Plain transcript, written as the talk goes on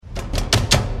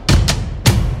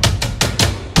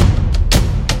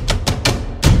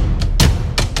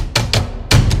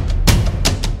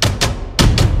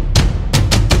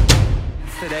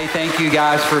thank you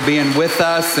guys for being with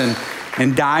us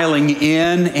and dialing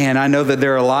in. And I know that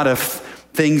there are a lot of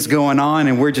things going on,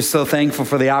 and we're just so thankful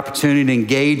for the opportunity to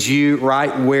engage you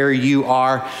right where you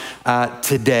are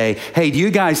today. Hey, do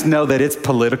you guys know that it's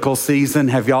political season?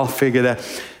 Have y'all figured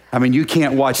that? I mean, you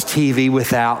can't watch TV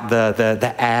without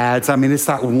the ads. I mean, it's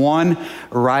like one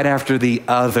right after the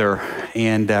other.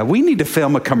 And we need to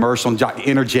film a commercial and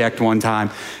interject one time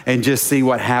and just see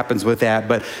what happens with that.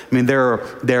 But I mean,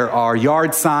 there are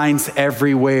yard signs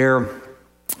everywhere.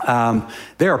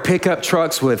 There are pickup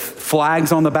trucks with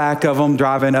flags on the back of them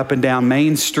driving up and down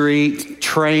Main Street,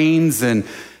 trains and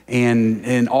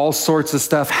all sorts of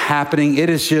stuff happening. It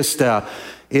is just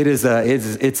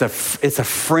it's a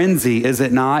frenzy, is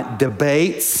it not?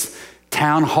 Debates,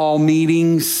 town hall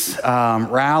meetings,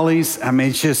 rallies. I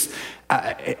mean, it's just,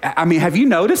 have you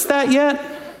noticed that yet?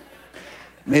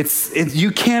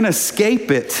 You can't escape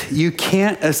it. You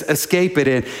can't escape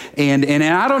it. And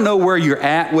I don't know where you're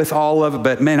at with all of it,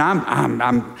 but man,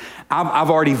 I've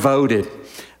already voted.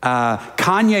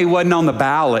 Kanye wasn't on the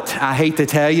ballot. I hate to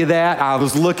tell you that. I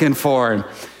was looking for him.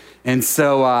 And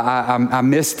so I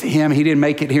missed him. He didn't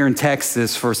make it here in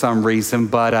Texas for some reason.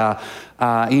 But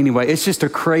anyway, it's just a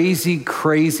crazy,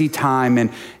 crazy time.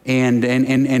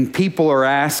 And people are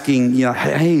asking,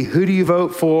 hey, who do you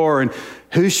vote for? And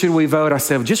who should we vote? I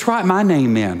said, well, just write my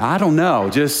name in. I don't know.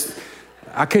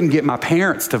 I couldn't get my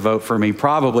parents to vote for me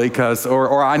probably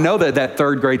or I know that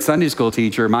third grade Sunday school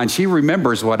teacher of mine, she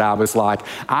remembers what I was like.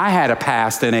 I had a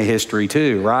past and a history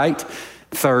too, right?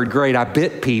 Third grade, I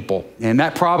bit people, and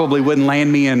that probably wouldn't land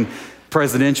me in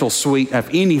presidential suite of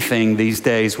anything these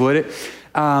days, would it?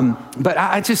 But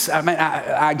I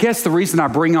guess the reason I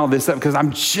bring all this up, because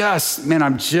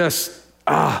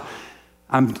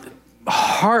I'm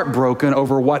heartbroken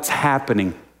over what's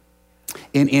happening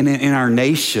in our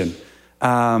nation.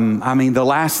 The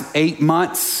last 8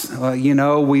 months,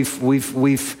 we've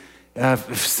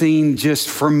seen, just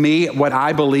for me, what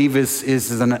I believe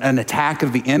is an attack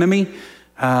of the enemy.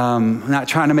 I'm not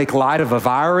trying to make light of a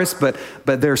virus, but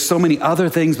there's so many other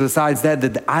things besides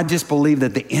that I just believe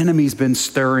that the enemy's been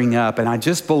stirring up. And I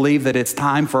just believe that it's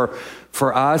time for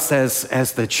us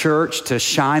as the church to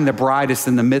shine the brightest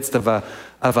in the midst of a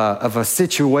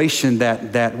situation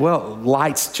that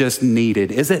light's just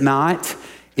needed. Is it not?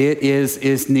 It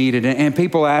is needed. And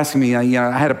people ask me,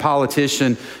 I had a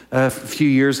politician a few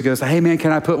years ago say, hey man,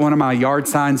 can I put one of my yard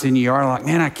signs in your yard? I'm like,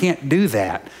 man, I can't do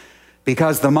that.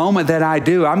 Because the moment that I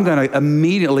do, I'm going to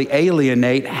immediately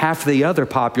alienate half the other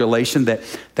population that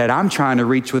I'm trying to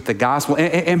reach with the gospel.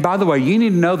 And by the way, you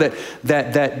need to know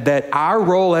that our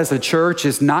role as a church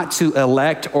is not to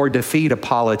elect or defeat a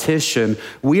politician.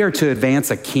 We are to advance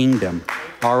a kingdom.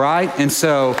 All right? And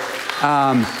so,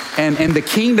 and the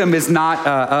kingdom is not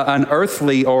an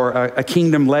earthly or a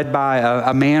kingdom led by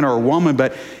a man or a woman,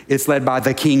 but it's led by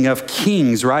the King of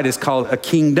Kings, right? It's called a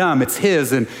kingdom. It's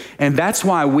his. And that's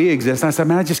why we exist. And I said,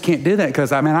 man, I just can't do that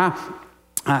because I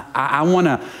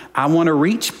want to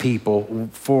reach people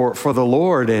for the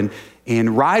Lord and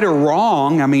right or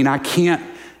wrong. I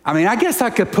guess I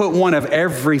could put one of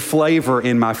every flavor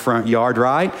in my front yard,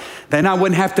 right? Then I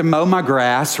wouldn't have to mow my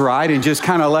grass, right? And just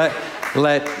kind of let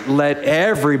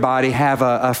everybody have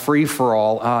a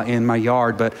free-for-all in my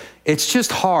yard. But it's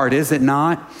just hard, is it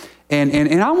not?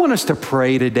 And I want us to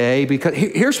pray today, because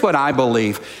here's what I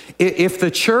believe. If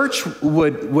the church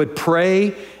would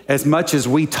pray as much as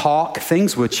we talk,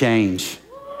 things would change.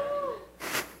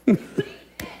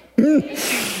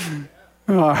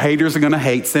 Oh, haters are going to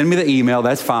hate. Send me the email.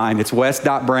 That's fine. It's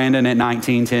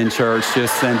west.brandon@1910church.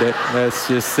 Just send it. Let's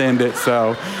just send it.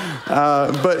 So,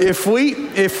 but if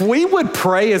we would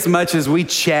pray as much as we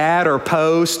chat or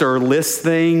post or list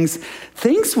things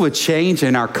would change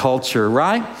in our culture,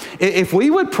 right? If we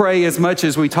would pray as much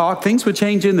as we talk, things would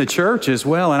change in the church as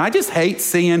well. And I just hate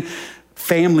seeing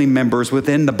family members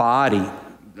within the body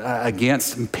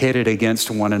pitted against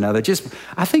one another.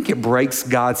 I think it breaks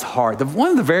God's heart.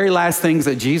 One of the very last things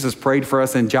that Jesus prayed for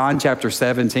us in John chapter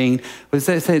 17 was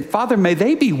that he said, Father, may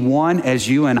they be one as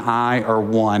you and I are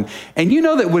one. And you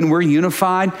know that when we're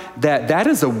unified, that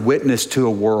is a witness to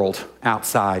a world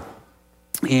outside.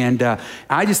 And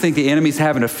I just think the enemy's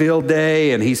having a field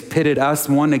day, and he's pitted us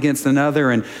one against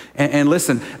another. And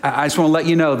listen, I just want to let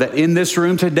you know that in this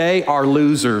room today are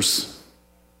losers.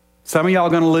 Some of y'all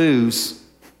are going to lose.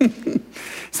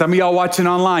 Some of y'all watching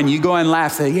online, you go and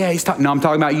laugh, say, yeah, he's talking. No, I'm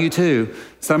talking about you too.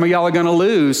 Some of y'all are going to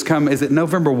lose is it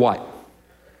November what?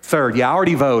 3rd. Yeah, I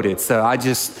already voted. So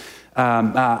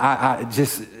and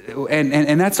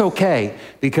that's okay,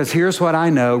 because here's what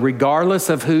I know. Regardless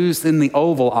of who's in the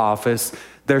Oval Office,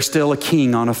 there's still a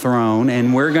king on a throne,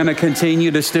 and we're going to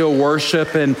continue to still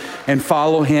worship and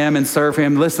follow him and serve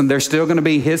him. Listen, there's still going to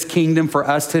be his kingdom for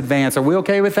us to advance. Are we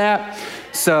okay with that?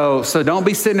 So don't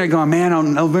be sitting there going, man,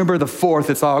 on November the 4th,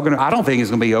 it's all going to, I don't think it's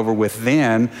going to be over with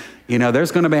then. You know,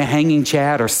 there's going to be a hanging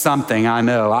chad or something. I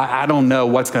know. I don't know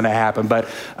what's going to happen, but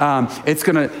it's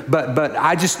going to, but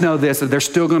I just know this, that there's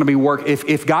still going to be work.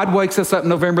 If God wakes us up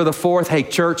November the 4th, hey,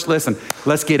 church, listen,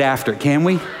 let's get after it. Can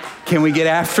we? Can we get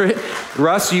after it?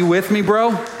 Russ, you with me, bro?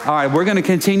 All right, we're going to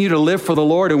continue to live for the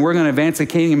Lord, and we're going to advance the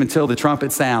kingdom until the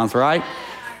trumpet sounds, right?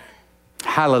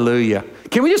 Hallelujah.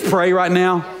 Can we just pray right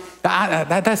now?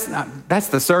 That's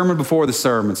the sermon before the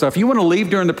sermon. So if you want to leave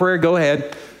during the prayer, go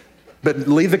ahead. But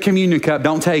leave the communion cup.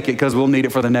 Don't take it because we'll need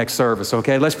it for the next service,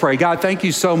 okay? Let's pray. God, thank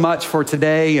you so much for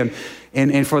today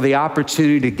and for the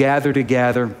opportunity to gather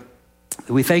together.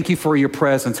 We thank you for your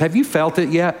presence. Have you felt it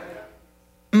yet?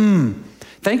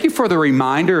 Thank you for the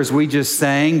reminder, as we just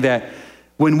sang, that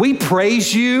when we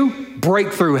praise you,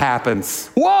 breakthrough happens.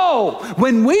 Whoa!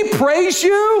 When we praise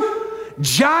you,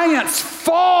 giants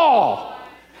fall.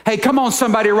 Hey, come on,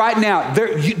 somebody, right now.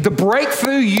 The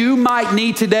breakthrough you might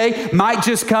need today might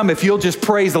just come if you'll just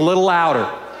praise a little louder.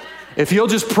 If you'll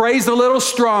just praise a little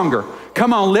stronger.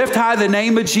 Come on, lift high the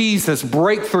name of Jesus.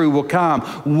 Breakthrough will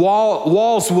come.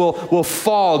 Walls will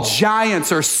fall.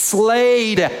 Giants are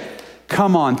slayed.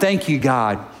 Come on, thank you,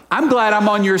 God. I'm glad I'm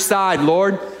on your side,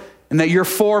 Lord, and that you're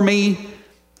for me.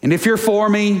 And if you're for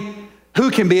me,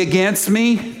 who can be against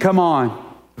me? Come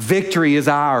on, victory is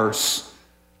ours.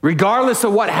 Regardless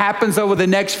of what happens over the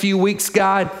next few weeks,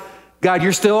 God,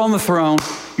 you're still on the throne.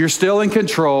 You're still in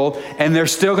control, and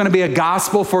there's still going to be a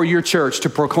gospel for your church to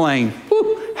proclaim.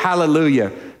 Woo,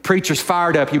 hallelujah. Preachers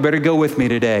fired up. You better go with me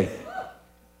today.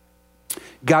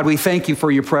 God, we thank you for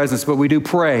your presence, but we do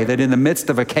pray that in the midst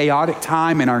of a chaotic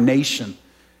time in our nation,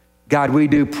 God, we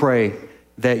do pray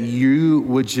that you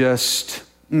would just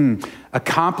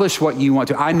accomplish what you want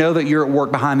to. I know that you're at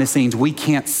work behind the scenes. We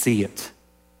can't see it.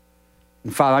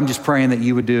 And Father, I'm just praying that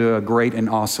you would do a great and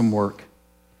awesome work.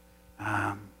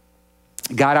 God,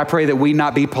 I pray that we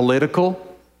not be political,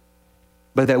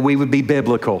 but that we would be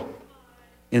biblical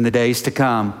in the days to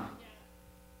come.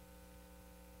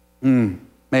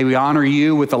 May we honor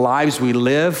you with the lives we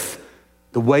live,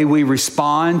 the way we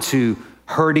respond to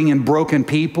hurting and broken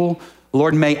people.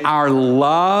 Lord, may our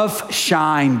love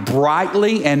shine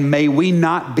brightly, and may we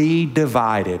not be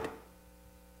divided.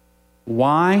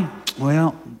 Why?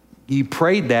 Well, you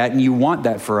prayed that and you want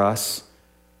that for us.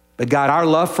 But God, our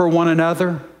love for one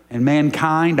another and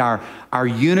mankind, our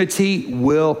unity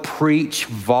will preach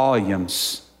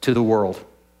volumes to the world.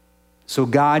 So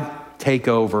God, take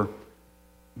over.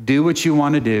 Do what you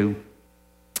want to do.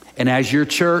 And as your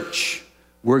church,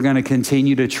 we're going to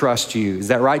continue to trust you. Is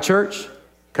that right, church?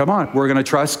 Come on. We're going to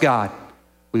trust God.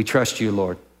 We trust you,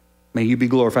 Lord. May you be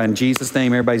glorified. In Jesus'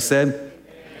 name, everybody said,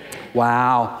 amen.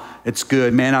 Wow. It's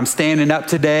good, man. I'm standing up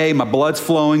today. My blood's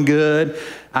flowing good.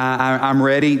 I'm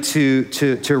ready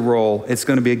to roll. It's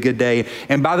going to be a good day.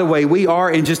 And by the way, we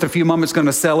are in just a few moments going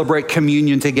to celebrate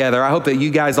communion together. I hope that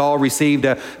you guys all received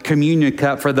a communion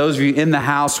cup. For those of you in the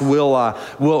house,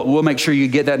 we'll make sure you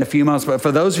get that in a few moments. But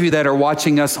for those of you that are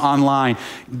watching us online,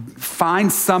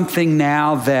 find something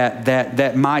now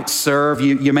that might serve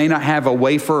you. You may not have a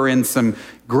wafer and some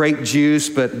grape juice,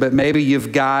 but maybe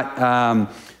you've got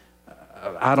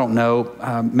I don't know,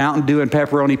 Mountain Dew and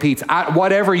pepperoni pizza,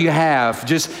 whatever you have.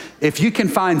 Just if you can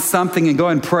find something, and go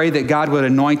and pray that God would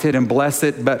anoint it and bless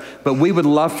it. But we would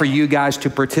love for you guys to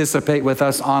participate with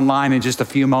us online in just a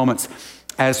few moments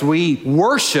as we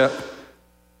worship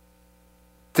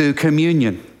through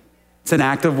communion. It's an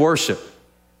act of worship.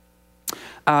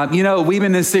 We've been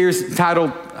in this series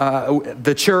titled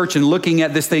The Church, and looking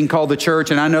at this thing called the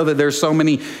church. And I know that there's so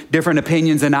many different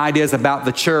opinions and ideas about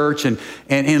the church. And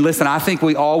listen, I think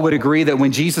we all would agree that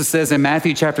when Jesus says in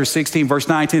Matthew chapter 16, verse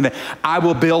 19, that I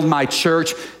will build my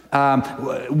church,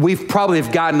 we've probably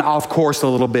have gotten off course a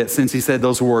little bit since he said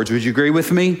those words. Would you agree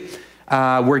with me?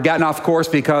 We're gotten off course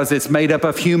because it's made up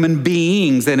of human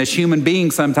beings. And as human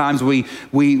beings, sometimes we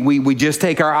just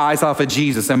take our eyes off of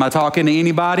Jesus. Am I talking to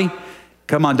anybody?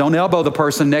 Come on, don't elbow the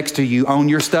person next to you. Own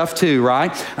your stuff too,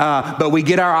 right? But we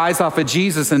get our eyes off of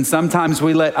Jesus, and sometimes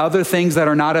we let other things that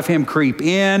are not of him creep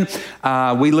in.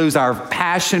 We lose our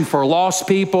passion for lost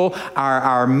people.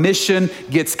 Our mission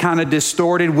gets kind of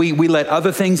distorted. We let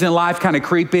other things in life kind of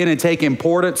creep in and take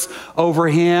importance over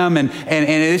him. And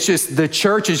it's just, the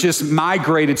church is just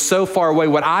migrated so far away,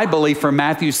 what I believe, from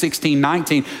Matthew 16,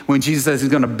 19, when Jesus says he's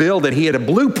going to build it. He had a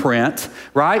blueprint,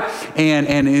 right?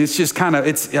 And it's just kind of,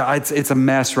 it's a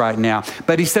mess right now.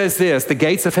 But he says this, the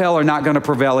gates of hell are not going to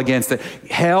prevail against it.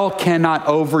 Hell cannot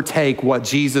overtake what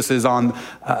Jesus is on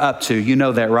up to. You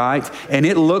know that, right? And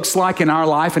it looks like in our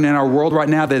life and in our world right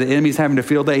now that the enemy's having a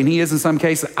field day, and he is in some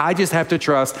cases. I just have to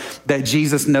trust that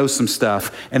Jesus knows some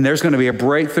stuff. And there's going to be a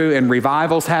breakthrough and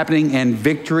revivals happening and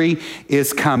victory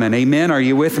is coming. Amen? Are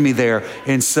you with me there?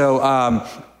 And so,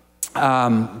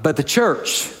 but the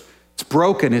church, it's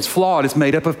broken, it's flawed, it's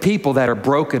made up of people that are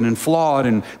broken and flawed,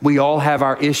 and we all have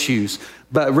our issues.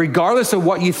 But regardless of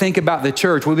what you think about the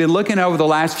church, we've been looking over the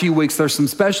last few weeks, there's some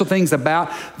special things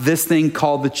about this thing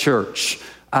called the church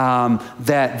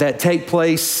that take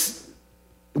place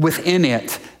within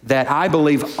it that I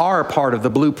believe are a part of the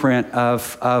blueprint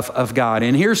of God.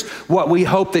 And here's what we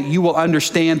hope that you will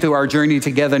understand through our journey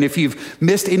together. And if you've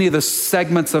missed any of the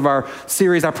segments of our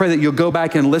series, I pray that you'll go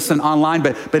back and listen online.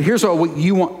 But here's what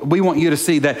we want you to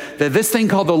see, that this thing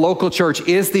called the local church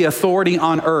is the authority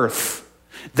on earth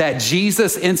that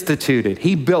Jesus instituted.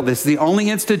 He built this, the only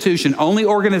institution, only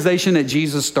organization that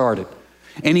Jesus started.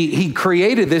 And he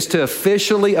created this to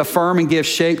officially affirm and give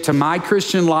shape to my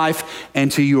Christian life and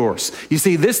to yours. You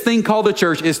see, this thing called the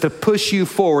church is to push you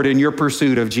forward in your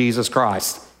pursuit of Jesus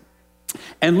Christ.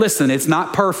 And listen, it's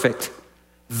not perfect.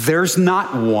 There's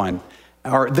not one.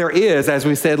 Or there is, as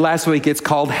we said last week, it's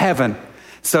called heaven.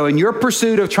 So in your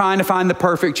pursuit of trying to find the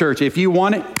perfect church, if you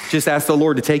want it, just ask the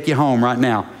Lord to take you home right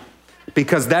now,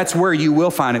 because that's where you will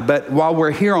find it. But while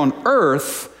we're here on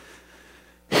earth,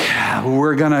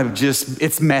 we're gonna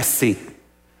it's messy.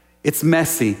 It's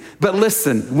messy. But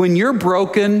listen, when you're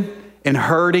broken and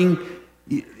hurting,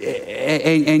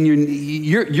 and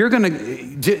you're gonna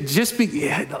just be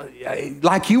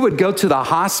like you would go to the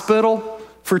hospital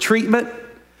for treatment.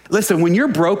 Listen, when you're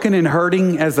broken and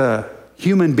hurting as a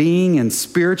human being and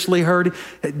spiritually hurting,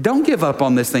 don't give up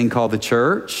on this thing called the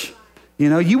church. You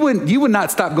know, you would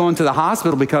not stop going to the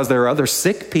hospital because there are other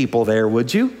sick people there,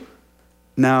 would you?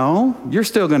 No, you're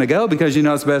still going to go because you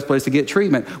know it's the best place to get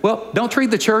treatment. Well, don't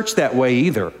treat the church that way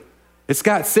either. It's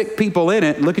got sick people in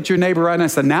it. Look at your neighbor right now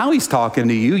and say, now he's talking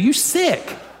to you. You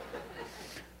sick.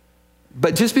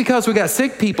 But just because we got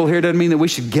sick people here doesn't mean that we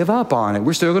should give up on it.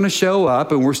 We're still going to show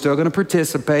up and we're still going to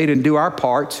participate and do our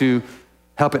part to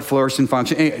help it flourish and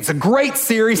function. It's a great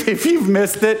series. If you've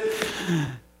missed it,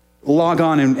 log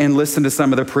on and listen to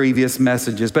some of the previous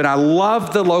messages. But I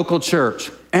love the local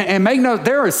church. And make note,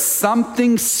 there is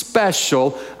something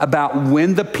special about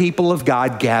when the people of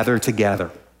God gather together.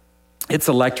 It's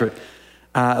electric.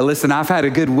 Listen, I've had a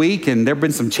good week and there've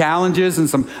been some challenges and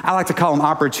some, I like to call them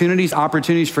opportunities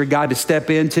for God to step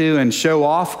into and show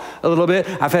off a little bit.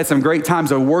 I've had some great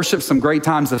times of worship, some great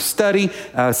times of study.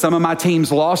 Some of my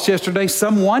teams lost yesterday,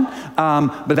 some won,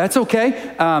 but that's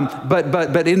okay.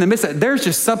 But in the midst of, there's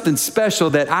just something special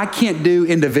that I can't do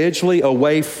individually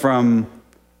away from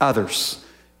others.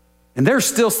 And there's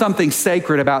still something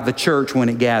sacred about the church when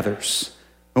it gathers.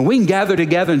 When we can gather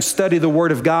together and study the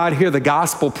Word of God, hear the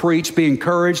gospel preached, be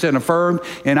encouraged and affirmed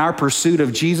in our pursuit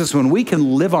of Jesus, when we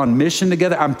can live on mission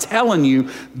together, I'm telling you,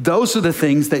 those are the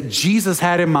things that Jesus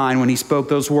had in mind when he spoke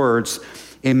those words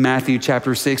in Matthew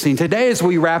chapter 16. Today, as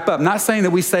we wrap up, not saying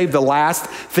that we save the last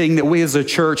thing that we as a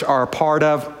church are a part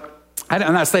of.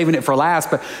 I'm not saving it for last,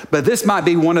 but this might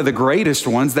be one of the greatest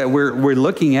ones that we're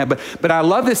looking at. But I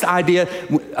love this idea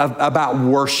about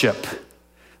worship.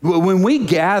 When we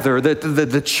gather,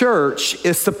 the church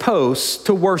is supposed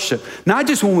to worship. Not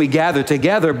just when we gather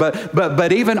together,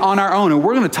 but even on our own. And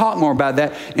we're going to talk more about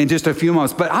that in just a few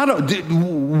moments. But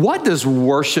what does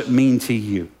worship mean to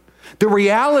you? The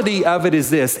reality of it is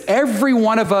this. Every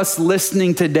one of us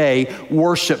listening today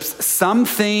worships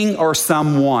something or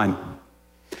someone.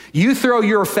 You throw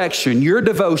your affection, your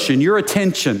devotion, your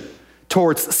attention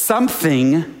towards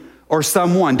something or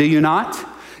someone, do you not?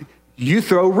 You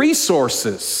throw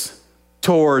resources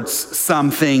towards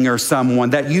something or someone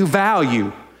that you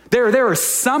value. There is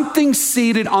something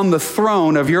seated on the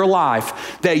throne of your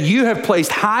life that you have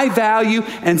placed high value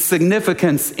and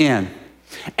significance in.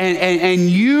 And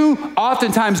you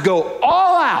oftentimes go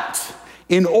all out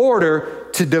in order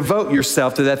to devote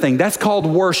yourself to that thing. That's called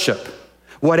worship.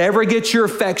 Whatever gets your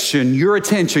affection, your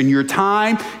attention, your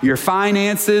time, your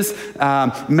finances,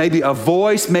 maybe a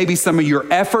voice, maybe some of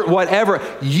your effort, whatever.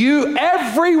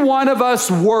 Every one of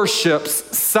us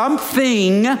worships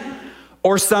something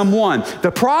or someone.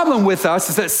 The problem with us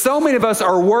is that so many of us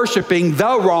are worshiping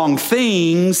the wrong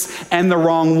things and the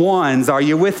wrong ones. Are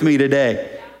you with me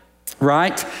today?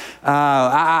 Right?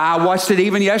 I watched it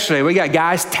even yesterday. We got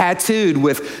guys tattooed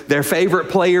with their favorite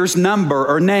player's number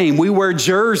or name. We wear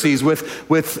jerseys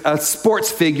with a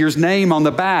sports figure's name on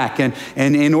the back, and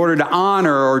in order to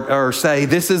honor or say,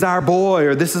 this is our boy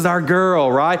or this is our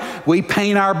girl, right? We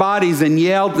paint our bodies and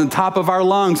yell at the top of our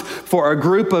lungs for a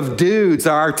group of dudes,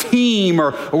 our team,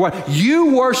 or what.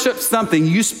 You worship something.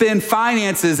 You spend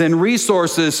finances and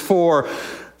resources for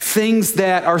things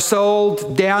that are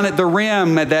sold down at the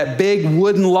rim at that big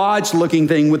wooden lodge looking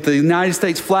thing with the United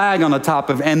States flag on the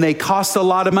top of it, and they cost a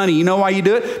lot of money. You know why you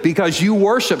do it? Because you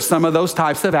worship some of those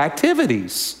types of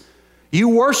activities. You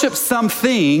worship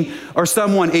something or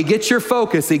someone, it gets your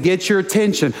focus, it gets your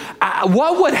attention.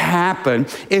 What would happen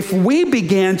if we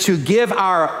began to give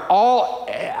our all,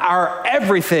 our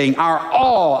everything, our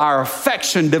all, our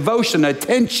affection, devotion,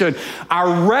 attention,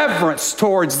 our reverence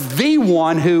towards the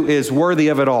one who is worthy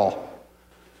of it all?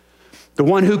 The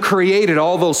one who created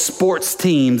all those sports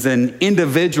teams and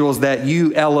individuals that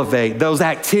you elevate, those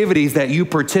activities that you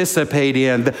participate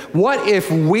in. What if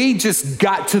we just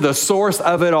got to the source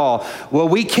of it all? Well,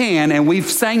 we can, and we've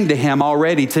sang to him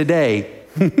already today.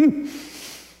 And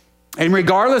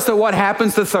regardless of what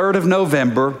happens the 3rd of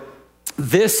November,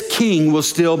 this king will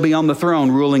still be on the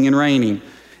throne, ruling and reigning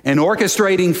and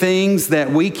orchestrating things that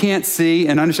we can't see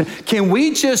and understand. Can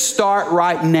we just start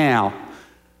right now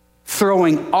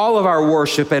throwing all of our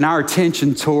worship and our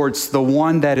attention towards the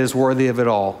one that is worthy of it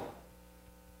all?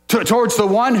 Towards the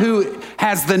one who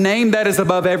has the name that is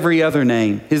above every other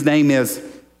name. His name is,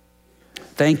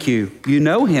 thank you. You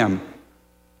know him.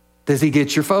 Does he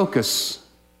get your focus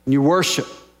and your worship,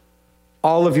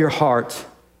 all of your heart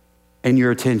and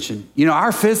your attention? You know,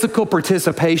 our physical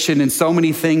participation in so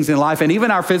many things in life, and even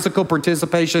our physical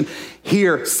participation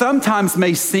here, sometimes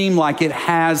may seem like it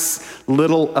has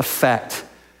little effect.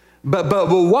 But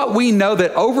what we know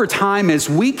that over time, as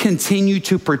we continue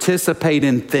to participate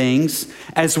in things,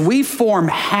 as we form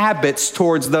habits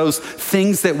towards those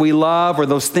things that we love or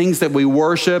those things that we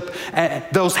worship,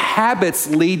 those habits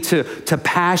lead to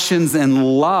passions and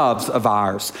loves of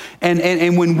ours.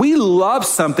 And when we love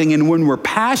something and when we're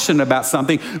passionate about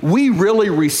something, we really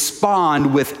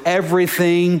respond with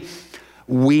everything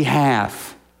we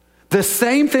have. The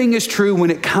same thing is true when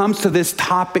it comes to this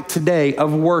topic today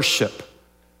of worship.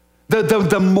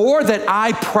 The more that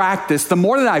I practice, the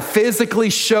more that I physically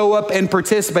show up and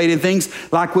participate in things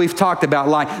like we've talked about,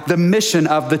 like the mission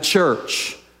of the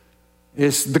church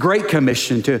is the Great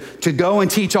Commission to go and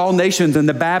teach all nations and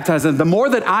to baptize them. The more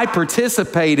that I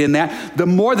participate in that, the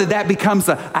more that becomes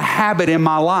a habit in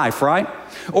my life, right?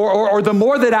 Or the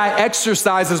more that I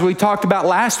exercise, as we talked about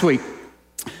last week,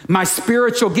 my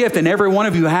spiritual gift, and every one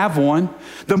of you have one.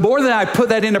 The more that I put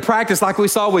that into practice, like we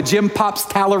saw with Jim Pops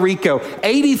Tallarico,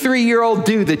 83-year-old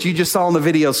dude that you just saw on the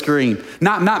video screen.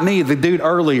 Not me, the dude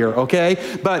earlier,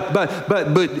 okay? But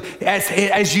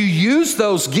as you use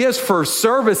those gifts for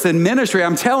service and ministry,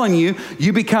 I'm telling you,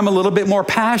 you become a little bit more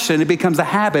passionate. It becomes a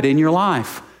habit in your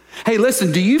life. Hey,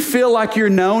 listen, do you feel like you're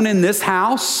known in this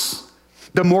house?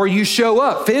 The more you show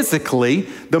up physically,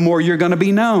 the more you're going to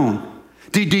be known.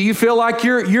 Do you feel like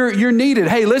you're needed?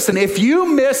 Hey, listen, if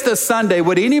you missed a Sunday,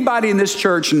 would anybody in this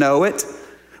church know it?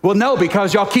 Well, no,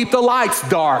 because y'all keep the lights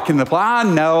dark in the place. I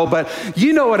know, but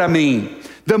you know what I mean.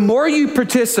 The more you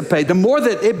participate, the more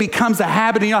that it becomes a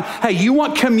habit. Hey, you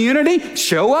want community?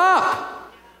 Show up.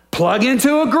 Plug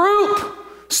into a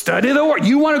group. Study the Word.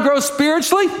 You want to grow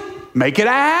spiritually? Make it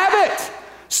a habit.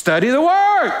 Study the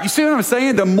Word. You see what I'm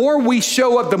saying? The more we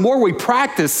show up, the more we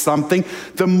practice something,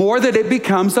 the more that it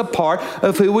becomes a part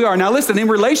of who we are. Now listen, in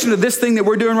relation to this thing that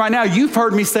we're doing right now, you've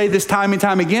heard me say this time and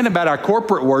time again about our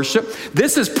corporate worship.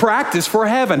 This is practice for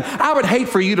heaven. I would hate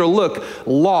for you to look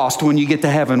lost when you get to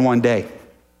heaven one day.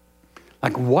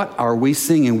 Like, what are we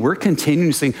singing? We're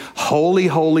continuing to sing, holy,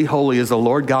 holy, holy is the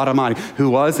Lord God Almighty,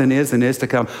 who was and is to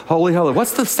come. Holy, holy.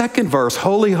 What's the second verse?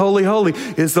 Holy, holy, holy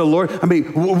is the Lord. I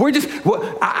mean,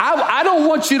 I don't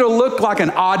want you to look like an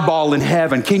oddball in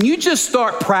heaven. Can you just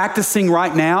start practicing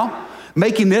right now?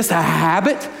 Making this a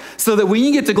habit so that when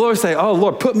you get to glory, say, oh,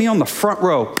 Lord, put me on the front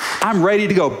row. I'm ready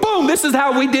to go. Boom, this is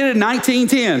how we did it in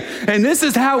 1910. And this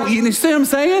is how, you see what I'm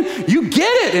saying? You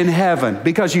get it in heaven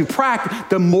because you practice.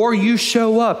 The more you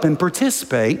show up and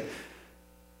participate,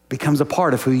 becomes a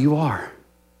part of who you are.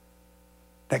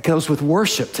 That goes with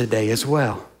worship today as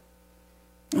well.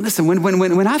 Listen,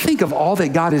 when I think of all that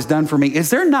God has done for me, is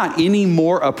there not any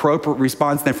more appropriate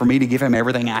response than for me to give him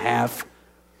everything I have?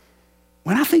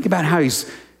 When I think about how he's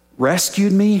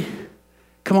rescued me,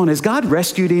 come on, has God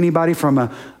rescued anybody from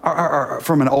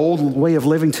an old way of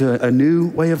living to a new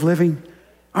way of living?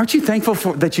 Aren't you thankful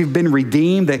for that you've been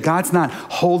redeemed, that God's not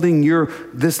holding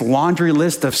this laundry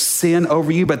list of sin over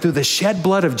you, but through the shed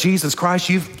blood of Jesus Christ,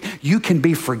 you can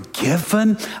be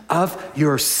forgiven of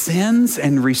your sins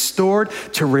and restored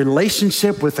to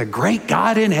relationship with a great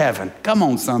God in heaven? Come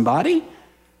on, somebody.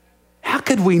 How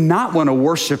could we not want to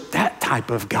worship that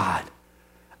type of God?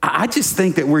 I just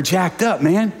think that we're jacked up,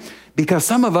 man. Because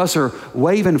some of us are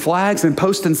waving flags and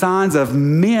posting signs of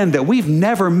men that we've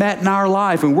never met in our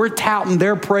life, and we're touting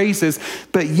their praises,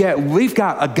 but yet we've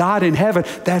got a God in heaven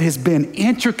that has been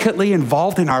intricately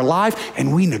involved in our life,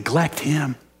 and we neglect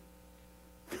him.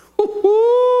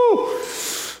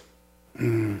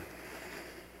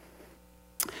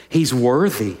 He's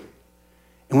worthy.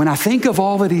 And when I think of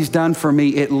all that he's done for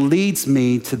me, it leads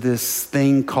me to this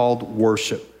thing called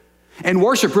worship. And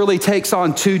worship really takes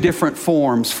on two different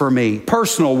forms for me.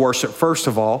 Personal worship, first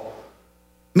of all.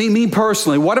 Me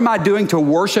personally, what am I doing to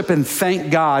worship and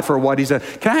thank God for what he's done?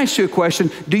 Can I ask you a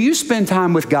question? Do you spend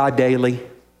time with God daily?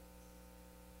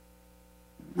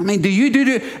 I mean,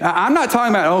 I'm not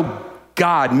talking about, oh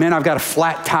God, man, I've got a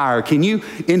flat tire. Can you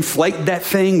inflate that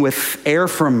thing with air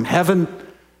from heaven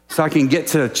so I can get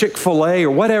to Chick-fil-A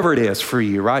or whatever it is for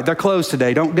you, right? They're closed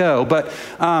today, don't go. But,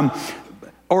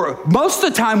 or most of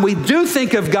the time we do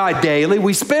think of God daily.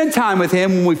 We spend time with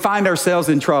him when we find ourselves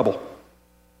in trouble,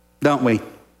 don't we?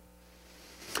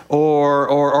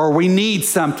 Or we need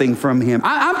something from him.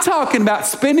 I'm talking about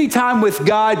spending time with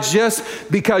God just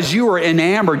because you are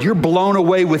enamored. You're blown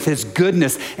away with his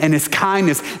goodness and his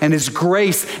kindness and his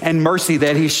grace and mercy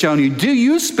that he's shown you. Do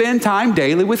you spend time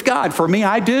daily with God? For me,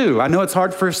 I do. I know it's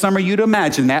hard for some of you to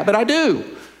imagine that, but I do.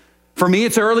 For me,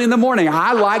 it's early in the morning.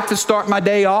 I like to start my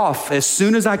day off as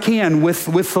soon as I can with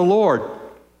the Lord.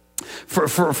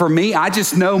 For me, I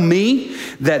just know me,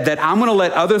 that I'm going to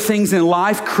let other things in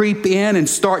life creep in and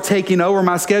start taking over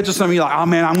my schedule. Some of you are like, oh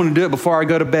man, I'm going to do it before I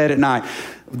go to bed at night.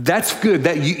 That's good.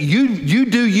 That you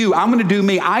do you. I'm going to do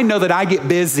me. I know that I get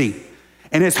busy.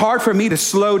 And it's hard for me to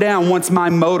slow down once my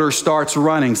motor starts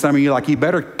running. Some of you are like, you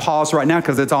better pause right now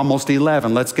because it's almost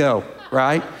 11. Let's go,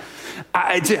 right?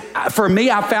 For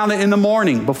me, I found it in the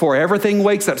morning before everything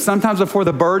wakes up. Sometimes before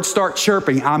the birds start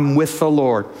chirping, I'm with the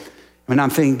Lord. And I'm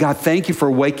thinking, God, thank you for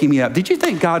waking me up. Did you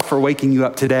thank God for waking you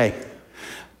up today?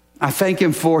 I thank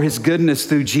him for his goodness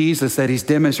through Jesus that he's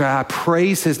demonstrated. I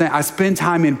praise his name. I spend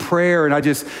time in prayer and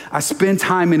I spend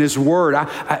time in his word.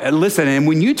 Listen, and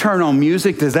when you turn on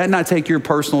music, does that not take your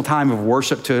personal time of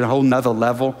worship to a whole nother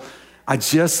level? I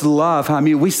just love how,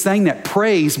 we sang that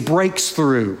praise breaks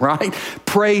through, right?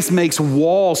 Praise makes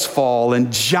walls fall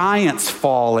and giants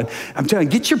fall. And I'm telling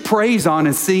you, get your praise on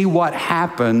and see what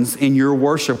happens in your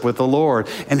worship with the Lord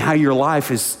and how your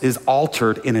life is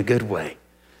altered in a good way.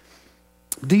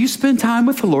 Do you spend time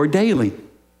with the Lord daily?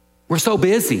 We're so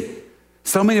busy.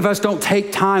 So many of us don't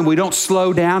take time. We don't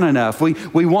slow down enough. We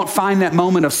won't find that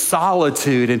moment of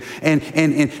solitude.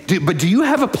 But do you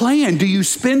have a plan? Do you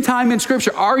spend time in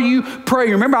Scripture? Are you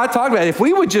praying? Remember, I talked about it. If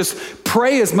we would just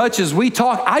pray as much as we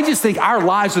talk, I just think our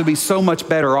lives would be so much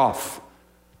better off.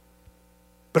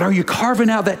 But are you carving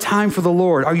out that time for the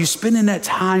Lord? Are you spending that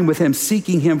time with him,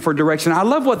 seeking him for direction? I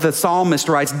love what the psalmist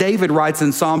writes. David writes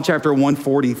in Psalm chapter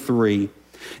 143.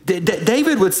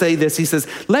 David would say this. He says,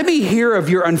 let me hear of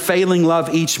your unfailing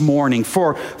love each morning,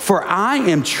 for I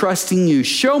am trusting you.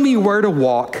 Show me where to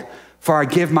walk, for I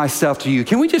give myself to you.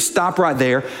 Can we just stop right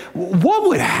there? What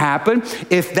would happen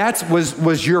if that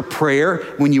was your prayer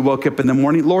when you woke up in the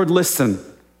morning? Lord, listen,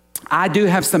 I do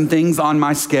have some things on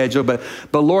my schedule, but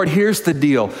Lord, here's the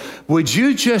deal. Would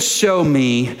you just show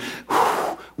me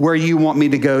where you want me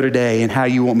to go today and how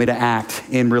you want me to act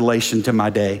in relation to my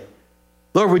day?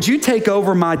 Lord, would you take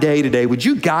over my day today? Would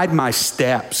you guide my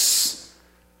steps?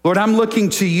 Lord, I'm looking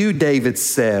to you, David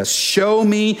says. Show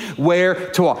me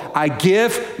where to walk. I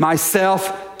give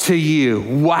myself to you.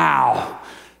 Wow.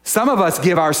 Some of us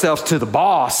give ourselves to the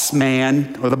boss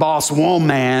man or the boss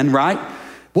woman, right?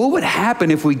 What would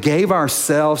happen if we gave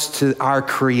ourselves to our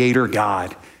Creator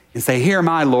God and say, here am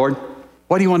I, Lord.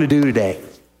 What do you want to do today?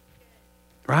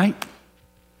 Right?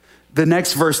 The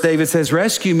next verse, David says,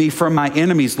 rescue me from my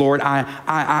enemies, Lord.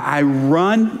 I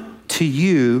run to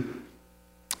you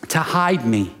to hide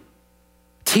me.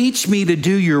 Teach me to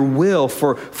do your will,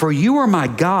 for you are my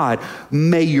God.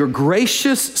 May your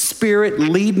gracious spirit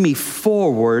lead me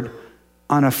forward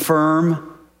on a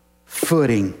firm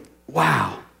footing.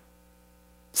 Wow.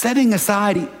 Setting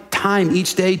aside time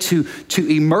each day to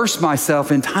immerse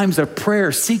myself in times of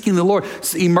prayer, seeking the Lord,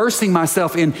 immersing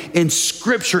myself in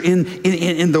scripture,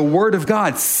 in the word of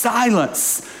God,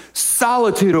 silence,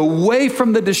 solitude, away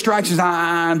from the distractions.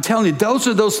 I'm telling you, those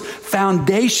are those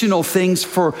foundational things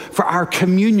for our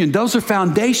communion. Those are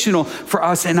foundational for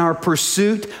us in our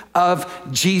pursuit of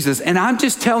Jesus. And I'm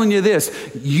just telling you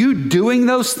this, you doing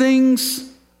those things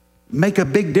make a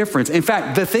big difference. In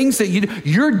fact, the things that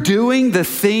you're doing, the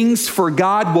things for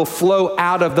God will flow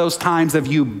out of those times of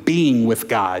you being with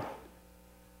God.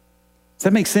 Does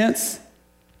that make sense?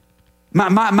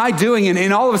 My doing,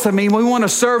 and all of us, I mean, we want to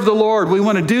serve the Lord. We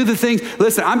want to do the things.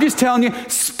 Listen, I'm just telling you,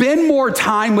 spend more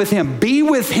time with him. Be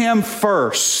with him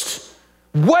first.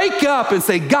 Wake up and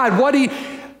say, God,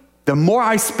 the more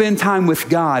I spend time with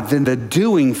God, then the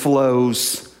doing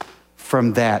flows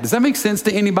from that. Does that make sense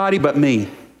to anybody but me?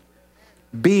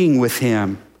 Being with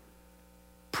him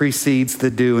precedes the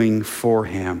doing for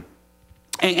him.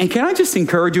 And can I just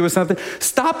encourage you with something?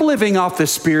 Stop living off the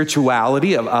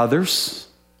spirituality of others.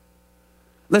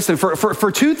 Listen,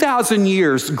 for 2,000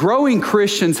 years, growing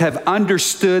Christians have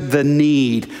understood the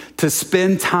need to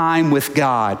spend time with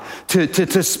God,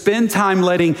 to spend time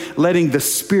letting the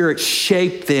Spirit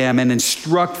shape them and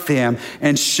instruct them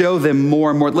and show them more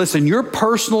and more. Listen, your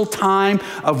personal time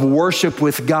of worship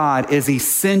with God is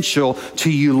essential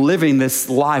to you living this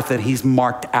life that he's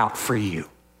marked out for you.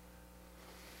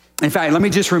 In fact, let me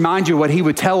just remind you what he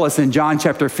would tell us in John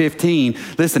chapter 15.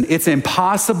 Listen, it's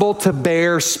impossible to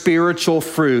bear spiritual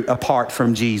fruit apart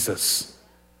from Jesus,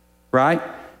 right?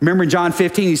 Remember in John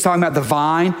 15, he's talking about the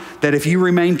vine, that if you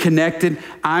remain connected,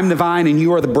 I'm the vine and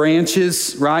you are the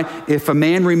branches, right? If a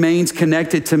man remains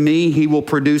connected to me, he will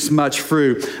produce much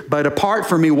fruit. But apart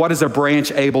from me, what is a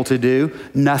branch able to do?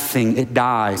 Nothing, it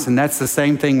dies. And that's the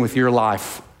same thing with your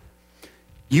life.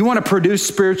 You want to produce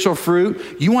spiritual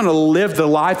fruit? You want to live the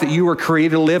life that you were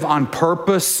created to live on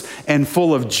purpose and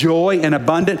full of joy and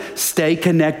abundant? Stay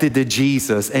connected to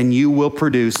Jesus and you will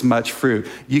produce much fruit.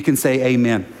 You can say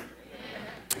amen.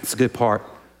 It's a good part.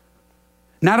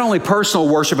 Not only personal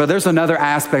worship, but there's another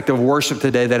aspect of worship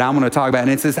today that I want to talk about,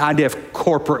 and it's this idea of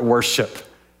corporate worship.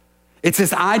 It's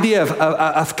this idea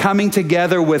of coming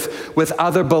together with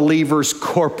other believers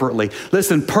corporately.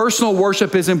 Listen, personal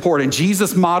worship is important.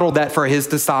 Jesus modeled that for his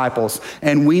disciples,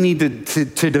 and we need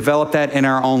to develop that in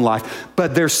our own life.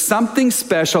 But there's something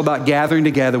special about gathering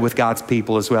together with God's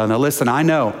people as well. Now listen, I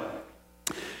know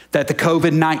that the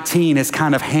COVID-19 has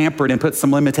kind of hampered and put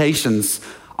some limitations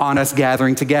on us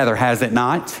gathering together, has it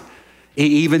not?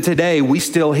 Even today, we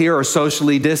still here are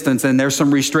socially distanced, and there's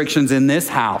some restrictions in this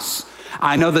house.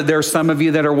 I know that there are some of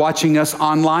you that are watching us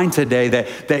online today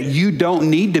that you don't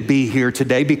need to be here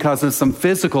today because of some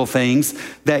physical things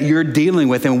that you're dealing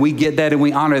with, and we get that and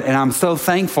we honor it. And I'm so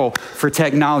thankful for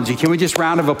technology. Can we just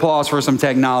round of applause for some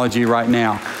technology right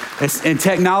now? And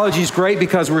technology is great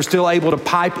because we're still able to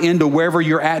pipe into wherever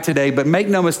you're at today, but make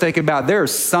no mistake about it,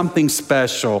 there's something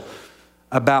special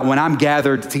about when I'm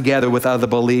gathered together with other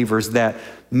believers that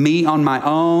me on my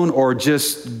own or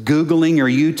just Googling or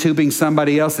YouTubing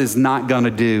somebody else is not going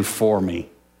to do for me.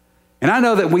 And I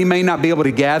know that we may not be able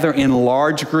to gather in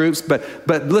large groups, but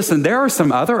listen, there are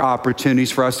some other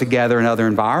opportunities for us to gather in other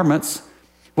environments.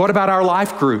 What about our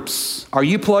life groups? Are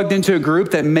you plugged into a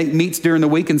group that meets during the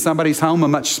week in somebody's home, a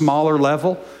much smaller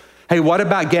level? Hey, what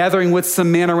about gathering with some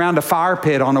men around a fire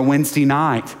pit on a Wednesday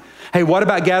night? Hey, what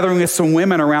about gathering with some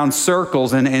women around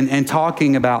circles and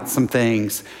talking about some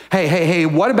things? Hey,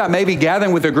 what about maybe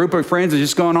gathering with a group of friends and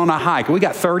just going on a hike? We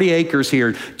got 30 acres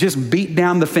here. Just beat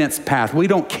down the fence path. We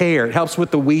don't care. It helps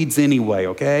with the weeds anyway,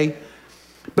 okay?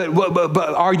 But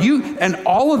are you, and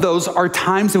all of those are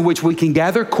times in which we can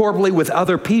gather corporately with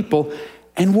other people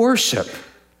and worship.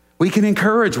 We can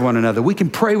encourage one another. We can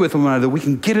pray with one another. We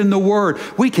can get in the Word.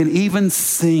 We can even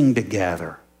sing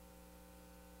together.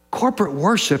 Corporate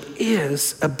worship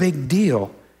is a big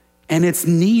deal, and it's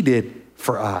needed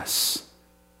for us.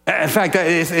 In fact,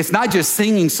 it's not just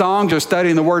singing songs or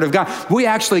studying the Word of God. We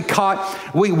actually caught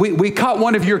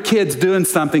one of your kids doing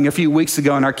something a few weeks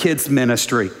ago in our kids'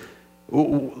 ministry.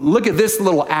 Look at this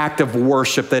little act of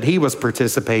worship that he was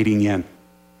participating in.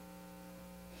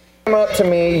 Come up to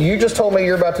me. You just told me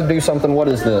you're about to do something. What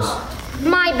is this?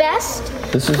 My best.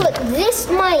 This is. Put this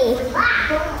money.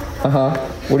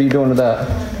 What are you doing with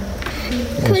that?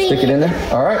 Stick it in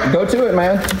there? All right, go to it,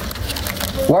 man.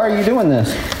 Why are you doing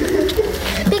this?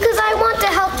 Because I want to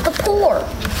help the poor.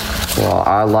 Well,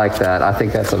 I like that. I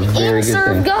think that's a very good thing.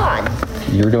 And serve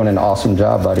God. You're doing an awesome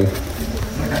job, buddy.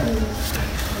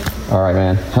 All right,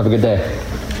 man. Have a good day.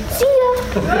 See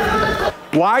ya.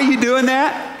 Why are you doing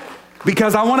that?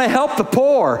 Because I want to help the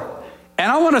poor.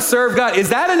 and I want to serve God. Is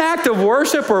that an act of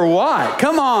worship or what?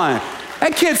 Come on.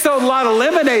 That kid sold a lot of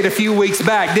lemonade a few weeks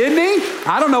back, didn't he?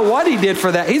 I don't know what he did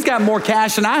for that. He's got more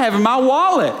cash than I have in my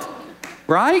wallet,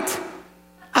 right?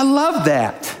 I love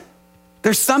that.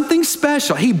 There's something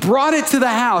special. He brought it to the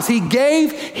house. He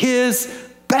gave his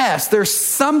best. There's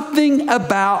something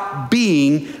about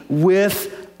being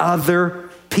with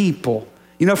other people.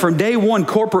 You know, from day one,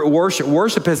 corporate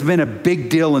worship has been a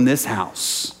big deal in this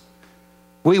house.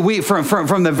 We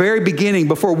from the very beginning,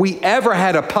 before we ever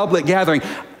had a public gathering,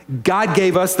 God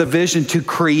gave us the vision to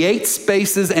create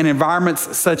spaces and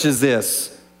environments such as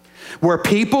this, where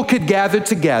people could gather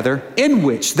together in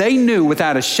which they knew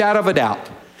without a shadow of a doubt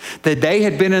that they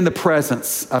had been in the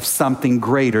presence of something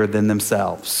greater than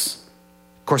themselves.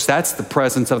 Of course, that's the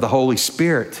presence of the Holy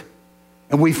Spirit.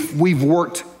 And we've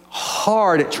worked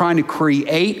hard at trying to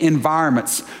create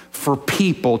environments for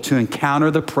people to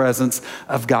encounter the presence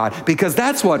of God, because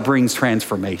that's what brings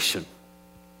transformation.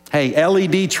 Hey,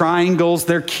 LED triangles,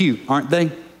 they're cute, aren't they?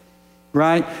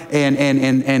 Right?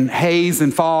 And haze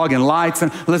and fog and lights.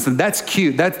 And listen, that's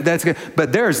cute. That's good.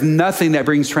 But there's nothing that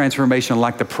brings transformation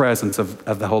like the presence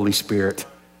of the Holy Spirit.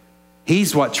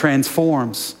 He's what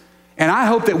transforms. And I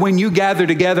hope that when you gather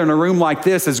together in a room like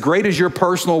this, as great as your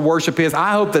personal worship is,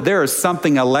 I hope that there is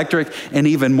something electric and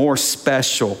even more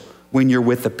special when you're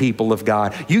with the people of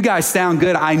God. You guys sound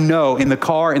good, I know, in the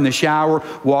car, in the shower,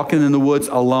 walking in the woods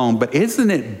alone, but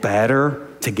isn't it better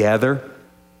together?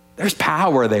 There's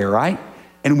power there, right?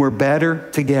 And we're better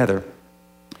together.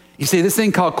 You see, this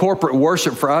thing called corporate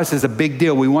worship for us is a big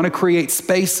deal. We want to create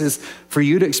spaces for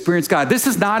you to experience God. This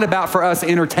is not about, for us,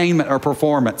 entertainment or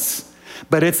performance,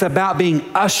 but it's about being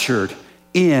ushered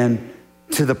in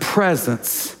to the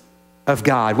presence of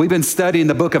God. We've been studying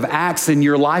the book of Acts in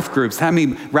your life groups.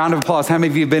 Round of applause, how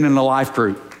many of you have been in a life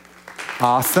group?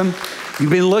 Awesome. You've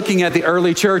been looking at the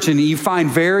early church, and you find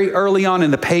very early on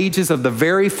in the pages of the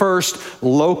very first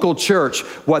local church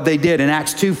what they did. In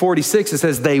Acts 2:46, it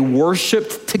says they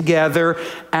worshiped together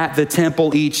at the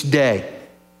temple each day.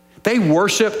 They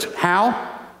worshiped how?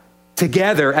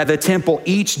 Together at the temple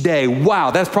each day.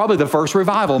 Wow, that's probably the first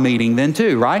revival meeting then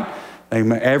too, right?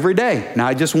 Every day,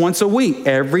 not just once a week,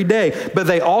 every day. But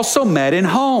they also met in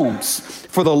homes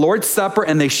for the Lord's Supper,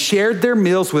 and they shared their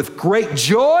meals with great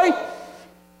joy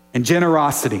and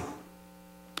generosity.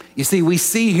 You see, we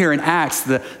see here in Acts,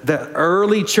 the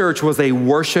early church was a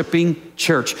worshiping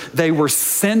church. They were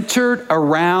centered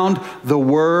around the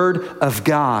Word of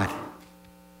God.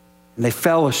 And they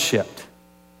fellowshiped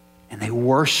and they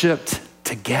worshiped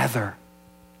together.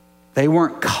 They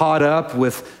weren't caught up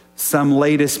with some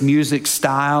latest music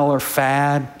style or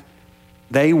fad.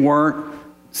 They weren't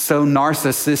so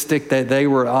narcissistic that they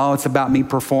were, it's about me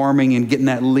performing and getting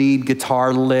that lead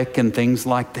guitar lick and things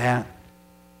like that.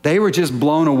 They were just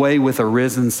blown away with a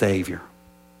risen Savior.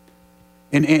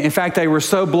 And in fact, they were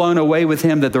so blown away with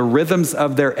him that the rhythms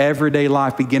of their everyday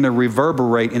life begin to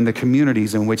reverberate in the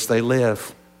communities in which they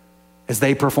live as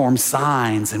they perform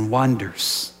signs and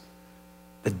wonders.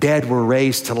 The dead were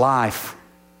raised to life.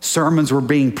 Sermons were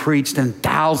being preached and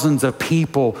thousands of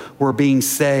people were being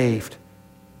saved.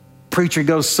 Preacher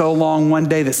goes so long one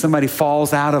day that somebody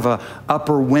falls out of an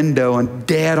upper window and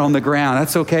dead on the ground.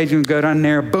 That's okay. You can go down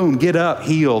there, boom, get up,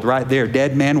 healed right there.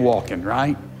 Dead man walking,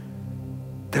 right?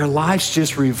 Their lives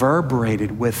just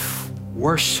reverberated with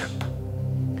worship.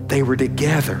 They were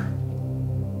together.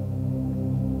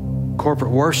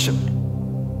 Corporate worship,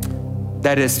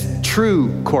 that is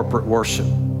true corporate worship,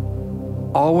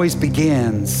 always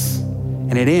begins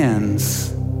and it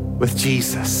ends with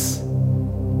Jesus.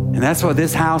 And that's what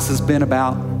this house has been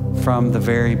about from the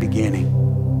very beginning.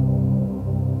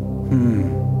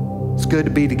 It's good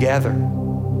to be together.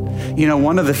 You know,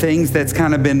 one of the things that's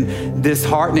kind of been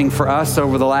disheartening for us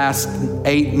over the last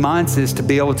 8 months is to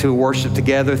be able to worship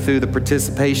together through the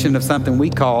participation of something we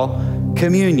call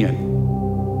communion.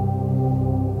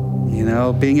 You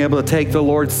know, being able to take the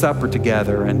Lord's Supper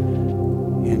together. And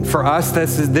for us,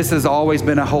 this has always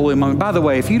been a holy moment. By the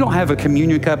way, if you don't have a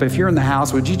communion cup, if you're in the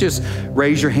house, would you just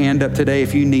raise your hand up today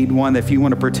if you need one, if you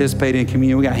want to participate in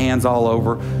communion? We got hands all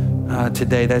over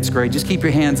today. That's great. Just keep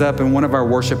your hands up and one of our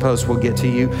worship hosts will get to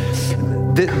you.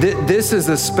 This is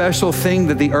a special thing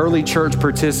that the early church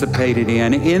participated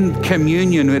in. In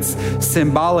communion, it's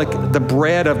symbolic, the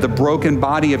bread of the broken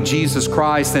body of Jesus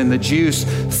Christ and the juice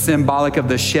symbolic of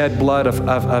the shed blood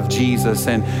of Jesus.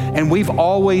 And we've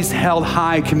always held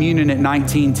high communion at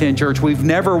 1910 Church. We've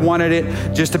never wanted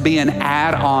it just to be an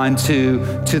add-on to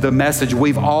the message.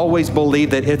 We've always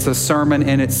believed that it's a sermon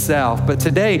in itself. But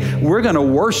today, we're going to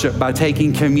worship by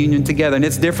taking communion together. And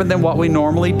it's different than what we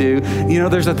normally do. You know,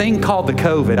 there's a thing called the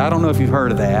COVID. I don't know if you've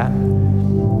heard of that.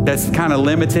 that's kind of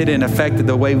limited and affected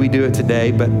the way we do it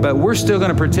today, but we're still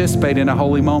going to participate in a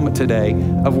holy moment today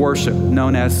of worship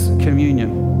known as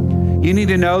communion. You need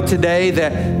to know today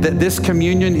that this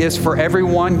communion is for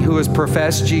everyone who has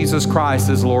professed Jesus Christ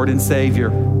as Lord and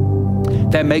Savior.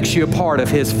 That makes you a part of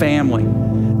His family.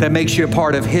 That makes you a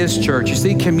part of His church. You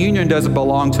see, communion doesn't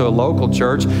belong to a local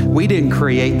church. We didn't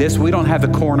create this. We don't have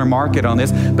the corner market on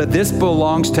this, but this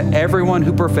belongs to everyone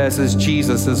who professes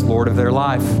Jesus as Lord of their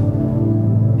life.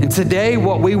 And today,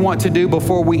 what we want to do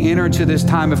before we enter into this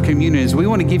time of communion is we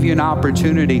want to give you an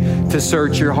opportunity to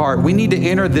search your heart. We need to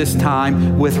enter this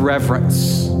time with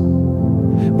reverence.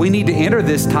 We need to enter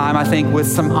this time, I think, with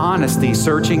some honesty,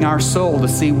 searching our soul to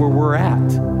see where we're at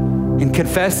and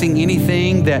confessing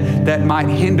anything that might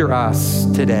hinder us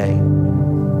today.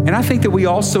 And I think that we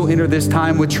also enter this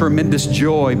time with tremendous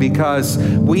joy because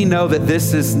we know that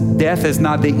death is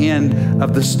not the end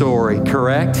of the story,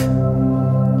 correct?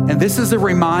 And this is a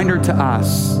reminder to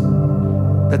us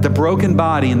that the broken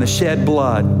body and the shed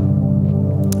blood,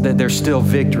 that there's still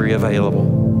victory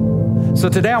available. So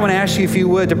today I want to ask you, if you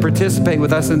would, to participate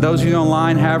with us, and those of you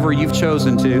online, however you've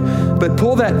chosen to, but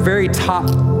pull that very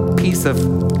top piece of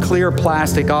clear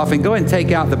plastic off and go ahead and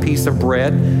take out the piece of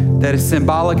bread that is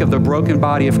symbolic of the broken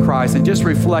body of Christ, and just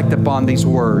reflect upon these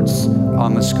words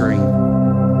on the screen.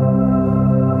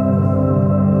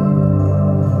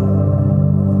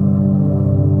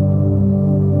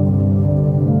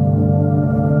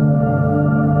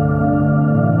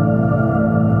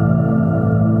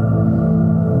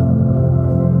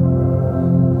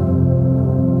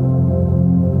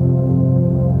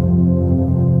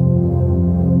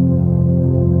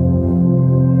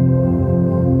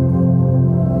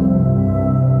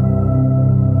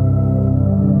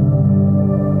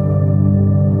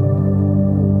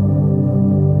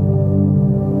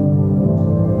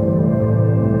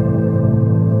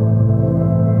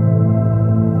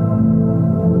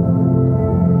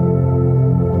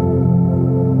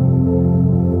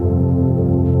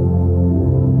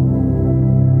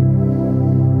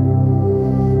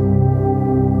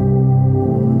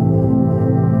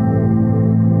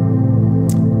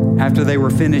 After they were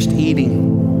finished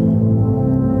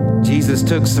eating, Jesus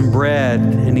took some bread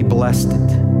and He blessed it.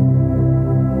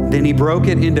 Then He broke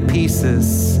it into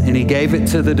pieces and He gave it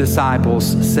to the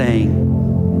disciples,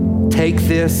 saying, "Take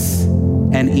this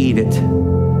and eat it,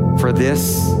 for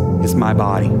this is my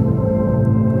body."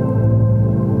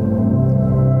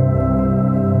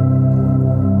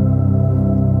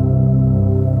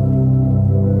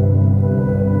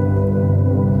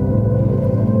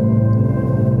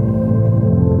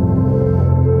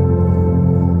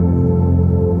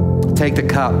 Take the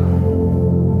cup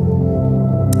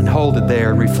and hold it there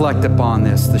and reflect upon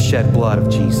this, the shed blood of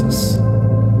Jesus.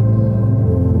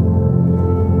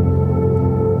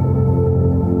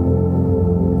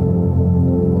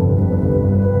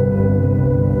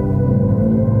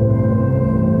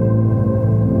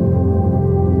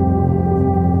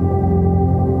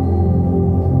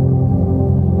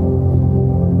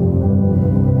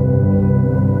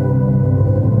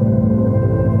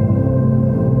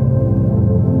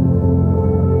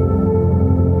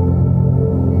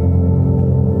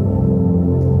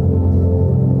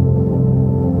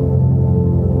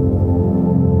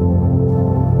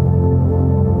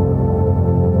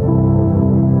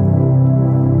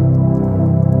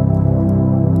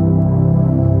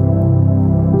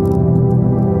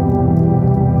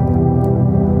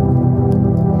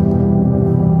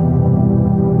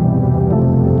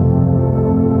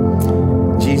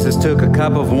 Took a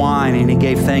cup of wine and He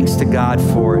gave thanks to God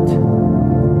for it.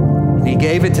 And He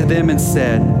gave it to them and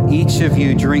said, "Each of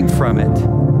you drink from it.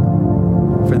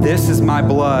 For this is my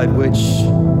blood, which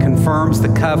confirms the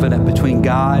covenant between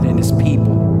God and His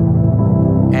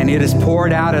people. And it is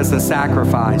poured out as a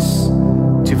sacrifice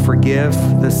to forgive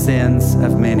the sins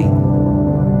of many.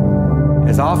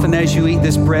 As often as you eat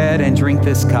this bread and drink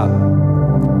this cup,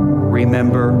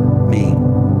 remember me."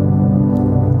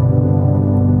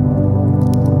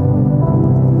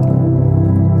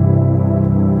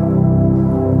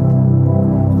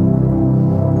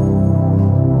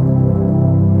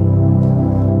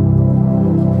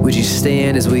 Would you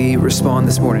stand as we respond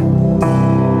this morning?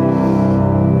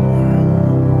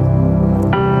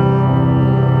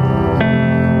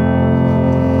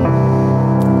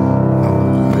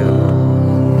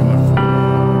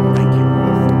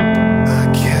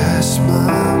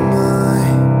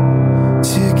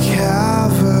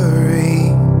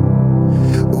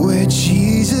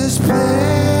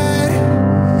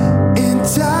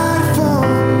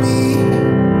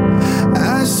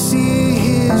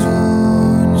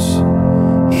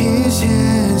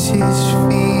 His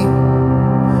feet.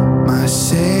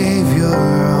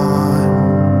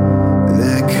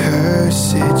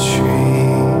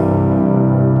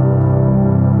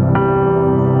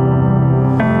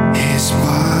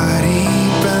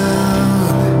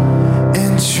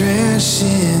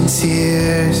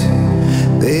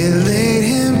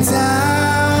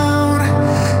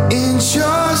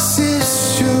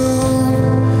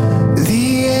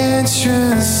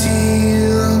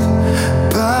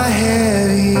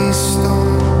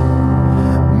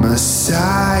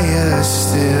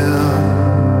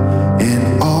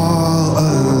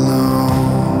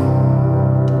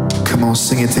 Come on,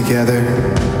 sing it together.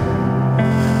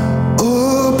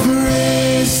 Oh,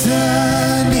 praise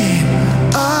the name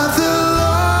of the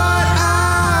Lord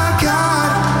our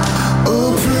God.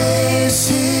 Oh, praise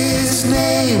his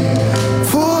name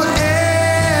forevermore.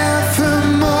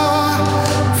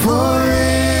 For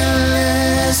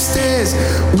endless days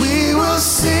we will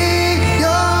sing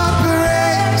your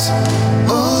praise.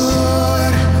 Oh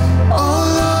Lord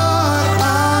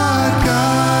our God.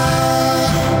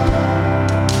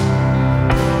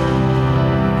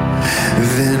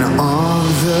 Then on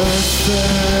the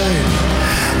third,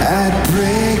 at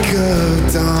break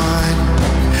of dawn,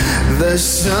 the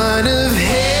Son of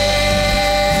Heaven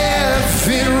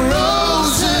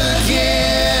rose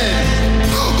again.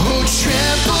 Oh,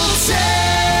 trample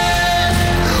death,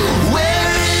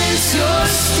 where is your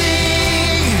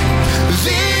sting?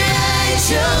 The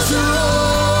angels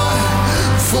roar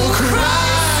for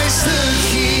Christ the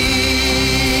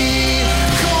King.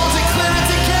 Come on, declare it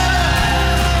together.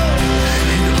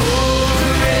 And oh,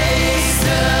 praise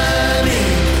the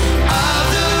name of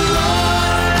the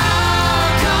Lord our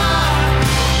God.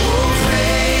 Oh,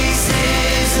 praise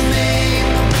his name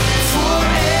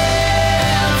forevermore.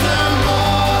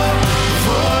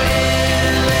 For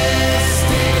endless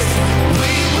days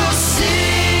we will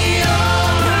sing your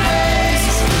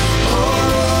praise. Oh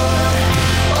Lord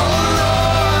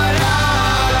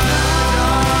our God.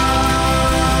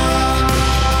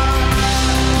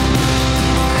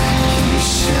 He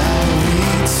shall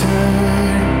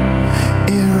return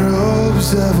in robes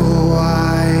of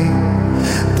white.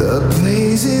 The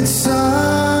blazing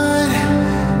sun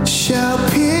shall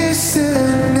pierce the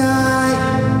night,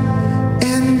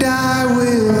 and I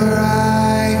will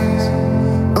rise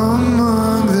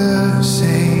among the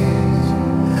saints,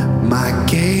 my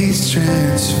gaze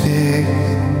transfixed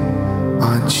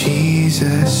on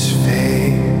Jesus'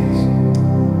 face.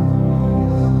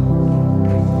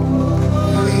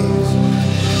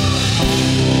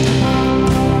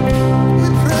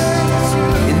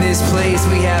 In this place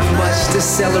we have much to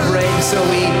celebrate, so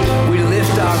we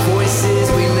lift our voices,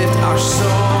 we lift our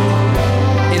song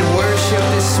in worship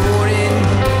this morning.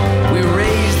 We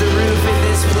raise the roof in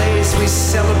this place, we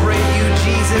celebrate you,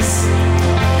 Jesus.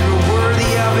 You're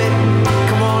worthy of it.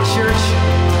 Come on, church.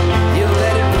 You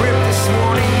let it rip this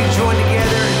morning. You join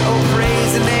together. Oh,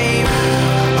 praise the name.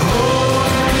 Oh,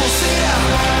 come on, sing it out.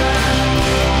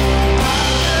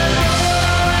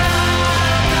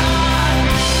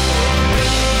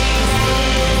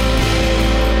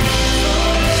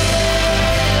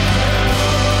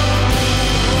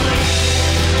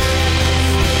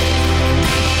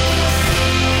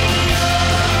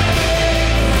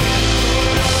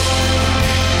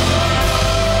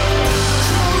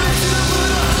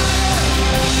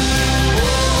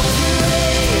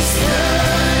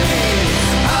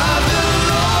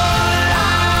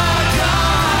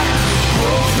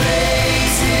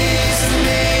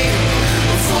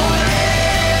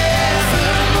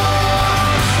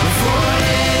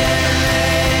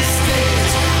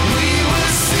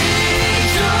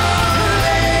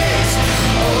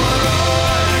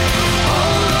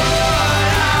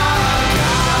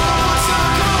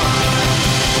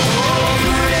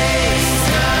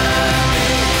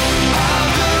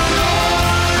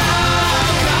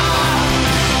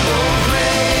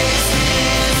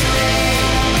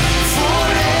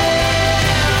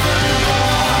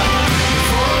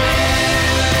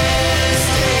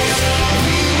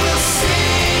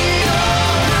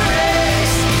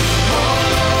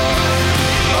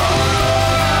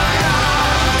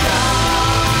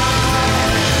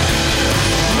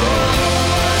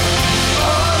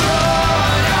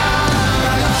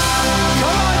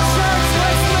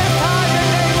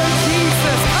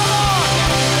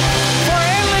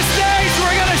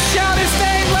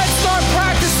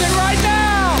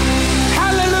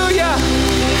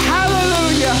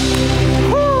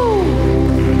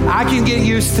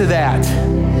 To that.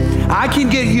 I can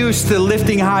get used to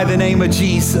lifting high the name of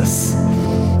Jesus.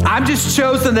 I've just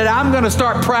chosen that I'm going to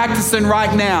start practicing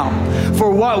right now for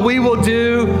what we will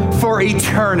do for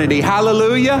eternity.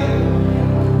 Hallelujah.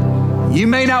 You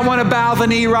may not want to bow the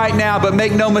knee right now, but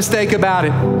make no mistake about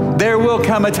it. There will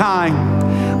come a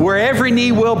time where every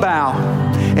knee will bow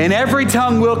and every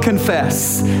tongue will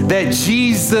confess that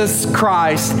Jesus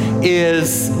Christ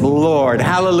is Lord.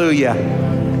 Hallelujah.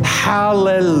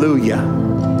 Hallelujah.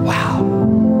 Wow.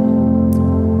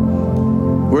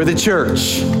 We're the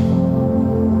church.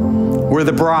 We're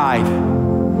the bride.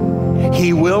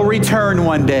 He will return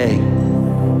one day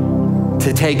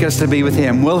to take us to be with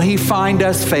him. Will he find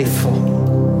us faithful?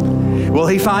 Will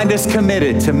he find us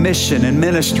committed to mission and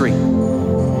ministry?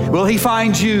 Will he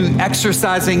find you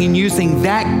exercising and using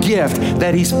that gift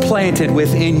that he's planted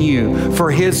within you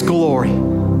for his glory?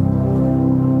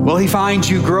 Will he find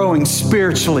you growing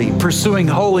spiritually, pursuing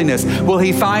holiness? Will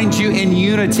he find you in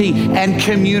unity and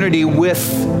community with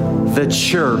the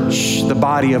church, the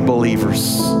body of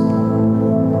believers?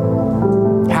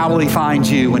 How will he find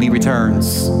you when he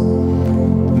returns?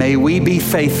 May we be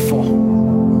faithful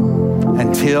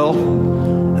until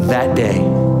that day.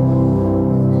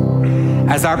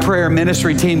 As our prayer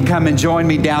ministry team come and join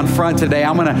me down front today,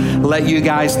 I'm going to let you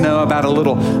guys know about a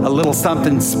little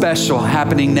something special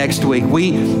happening next week.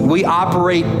 We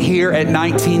operate here at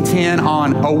 1910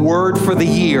 on a word for the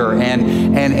year,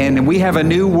 and we have a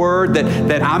new word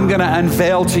that I'm going to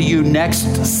unveil to you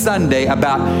next Sunday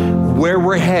about where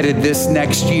we're headed this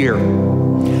next year.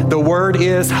 The word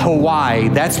is Hawaii.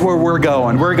 That's where we're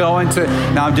going. We're going to,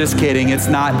 no, I'm just kidding. It's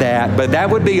not that, but that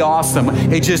would be awesome.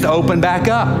 It just opened back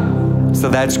up. So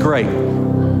that's great.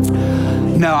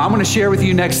 No, I'm going to share with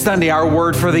you next Sunday our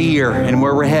word for the year and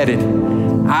where we're headed.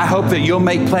 I hope that you'll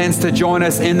make plans to join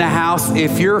us in the house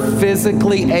if you're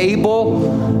physically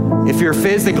able,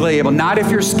 not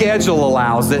if your schedule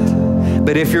allows it,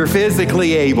 but if you're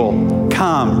physically able,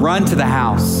 come, run to the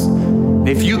house.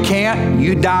 If you can't,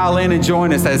 you dial in and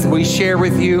join us as we share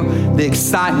with you the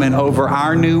excitement over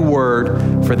our new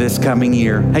word for this coming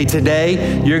year. Hey,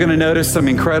 today you're going to notice some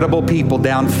incredible people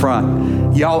down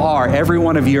front. Y'all are. Every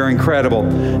one of you are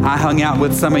incredible. I hung out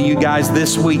with some of you guys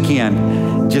this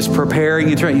weekend, just preparing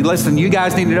and training. Listen, you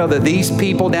guys need to know that these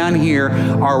people down here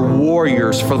are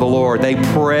warriors for the Lord. They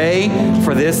pray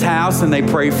for this house and they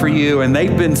pray for you, and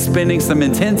they've been spending some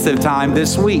intensive time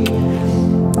this week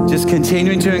just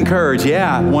continuing to encourage,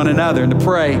 one another and to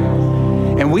pray.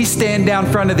 And we stand down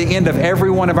front at the end of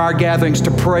every one of our gatherings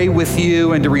to pray with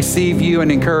you and to receive you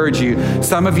and encourage you.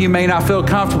 Some of you may not feel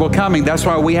comfortable coming. That's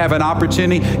why we have an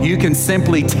opportunity. You can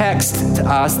simply text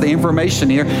us the information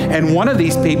here. And one of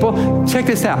these people, check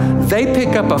this out, they pick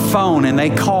up a phone and they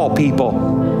call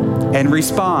people and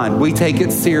respond. We take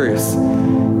it serious.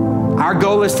 Our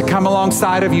goal is to come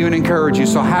alongside of you and encourage you.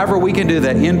 So however we can do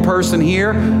that, in person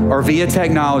here or via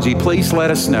technology, please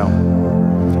let us know.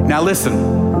 Now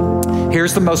listen,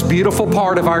 here's the most beautiful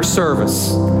part of our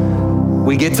service.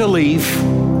 We get to leave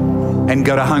and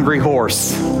go to Hungry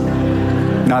Horse.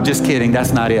 No, I'm just kidding.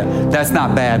 That's not it. That's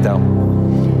not bad though.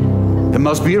 The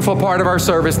most beautiful part of our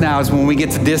service now is when we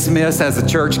get to dismiss as a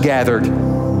church gathered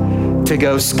to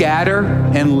go scatter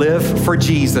and live for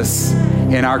Jesus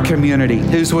in our community.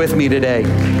 Who's with me today?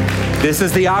 This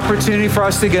is the opportunity for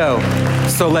us to go.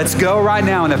 So let's go right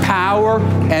now in the power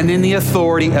and in the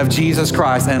authority of Jesus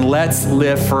Christ, and let's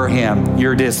live for him.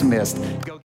 You're dismissed.